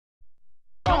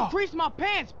Crease my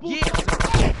pants, fool.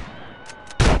 Yeah.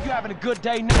 You having a good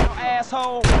day now,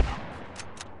 asshole?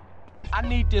 I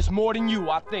need this more than you,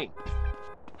 I think.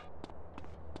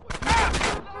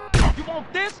 You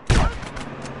want this? Come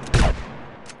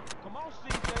on,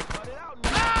 CJ, cut it out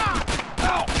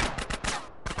now.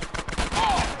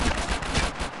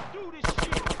 Do this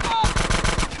shit. What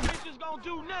you bitches gonna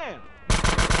do now?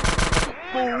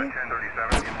 Fool.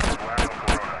 1037 in Orlando,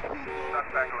 Corona.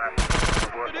 Suspect left.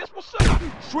 This what's up?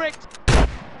 Tricked.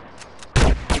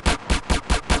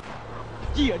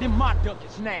 Yeah, them my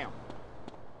duckets now.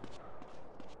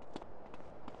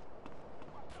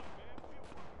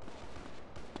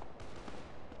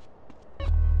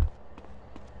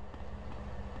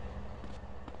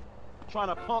 Trying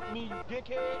to punk me, you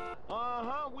dickhead?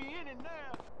 Uh-huh, we in it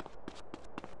now.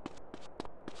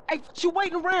 Hey, what you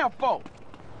waiting around for?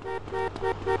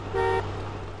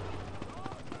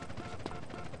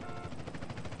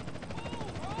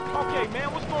 Okay,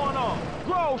 man, what's going on?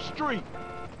 Grove Street.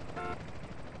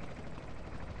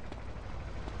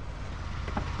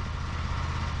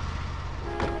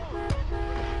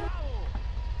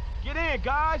 Get in,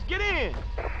 guys, get in.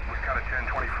 We've got a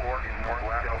 1024 in North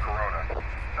Orlando, Corona.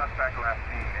 Suspect last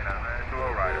seen in a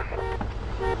lowrider.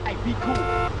 Hey, be cool.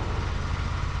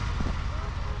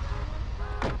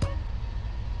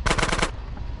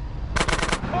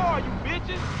 Oh, you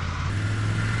bitches.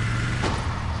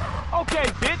 Okay,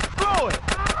 bitch, blow it.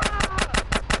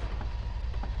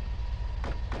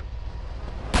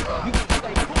 You can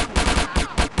stay cool.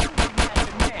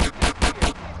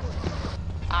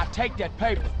 I'll take that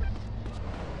paper.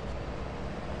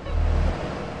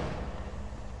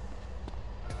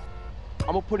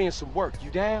 I'm gonna put in some work.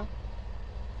 You down?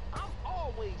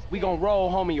 We gonna roll,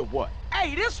 homie, or what?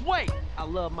 Hey, this way! I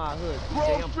love my hood.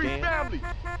 Grove Street family!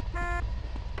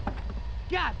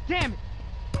 God damn it!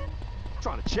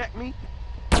 Trying to check me?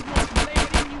 You want some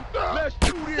lead in you? Let's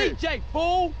do this! CJ,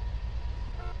 fool!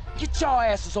 Get your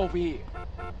asses over here.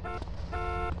 Hey,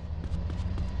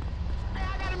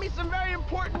 I gotta meet some very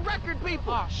important record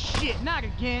people. Oh, shit, not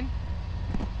again.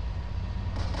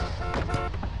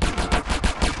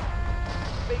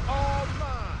 They all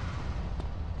mine.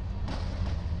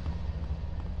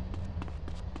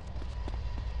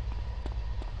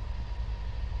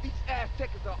 These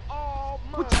Aztecers are all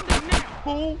mine. What you think now,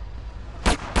 fool?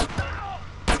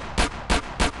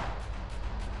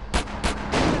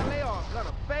 They are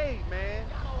gonna fade, man.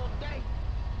 All day.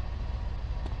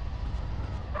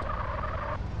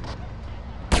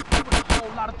 You in a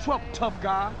whole lot of trouble, tough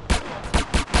guy.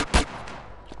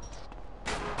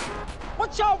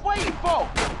 What y'all waiting for?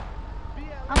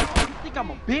 You think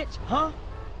I'm a bitch, huh?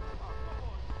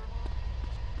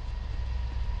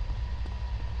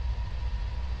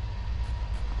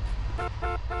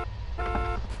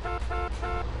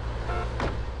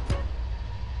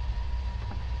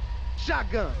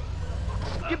 Shotgun.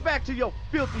 Get back to your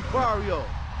filthy barrio.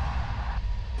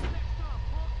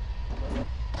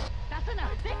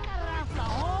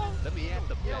 Let me at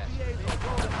the best.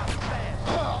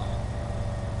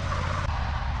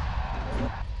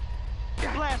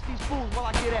 Blast these fools while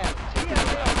I get at them.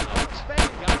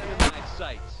 Got him in my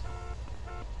sights.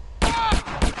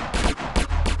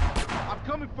 I'm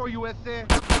coming for you, SN.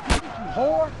 You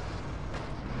whore.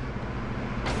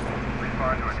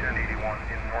 Respond to a 1081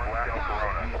 in North Orlando,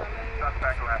 Corona.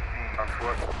 Suspect last seen on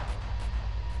foot.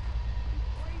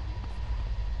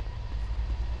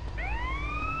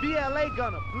 BLA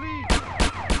gonna bleed.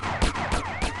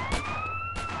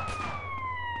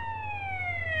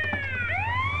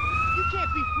 You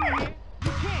can't be free here.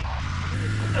 You can't.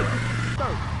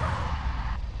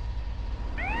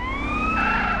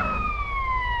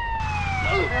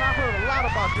 Man, I heard a lot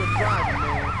about your driving,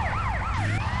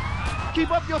 man. Keep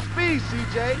up your speed,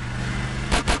 CJ.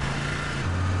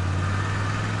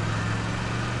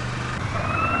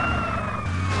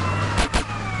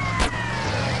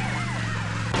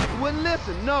 Wouldn't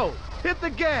listen, no. Hit the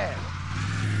gas.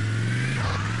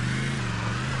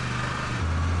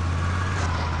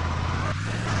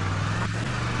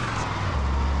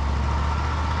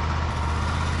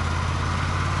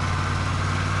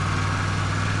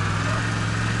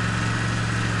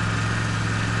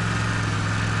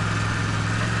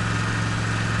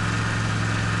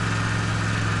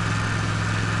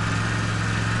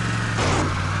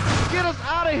 Get us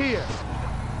out of here.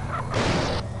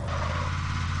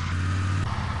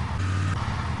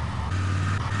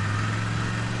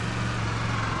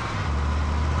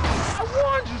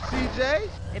 CJ?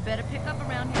 It better pick up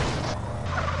around here.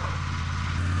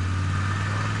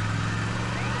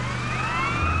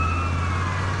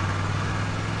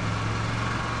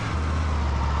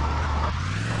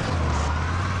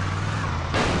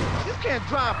 ain't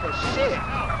drive for shit.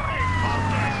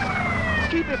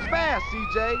 Keep it fast,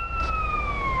 CJ.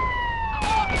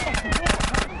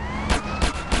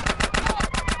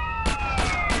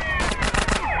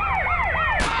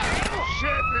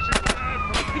 Shit, this is bad.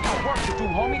 We got work to do,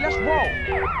 homie. Let's roll.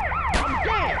 I'm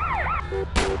dead.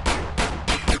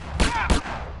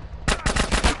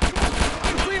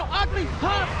 You real ugly,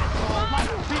 huh?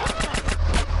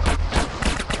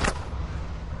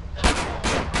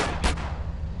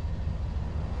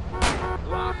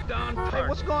 Locked on target. Hey,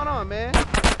 what's going on, man?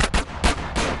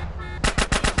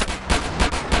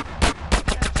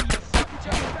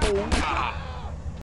 Oh,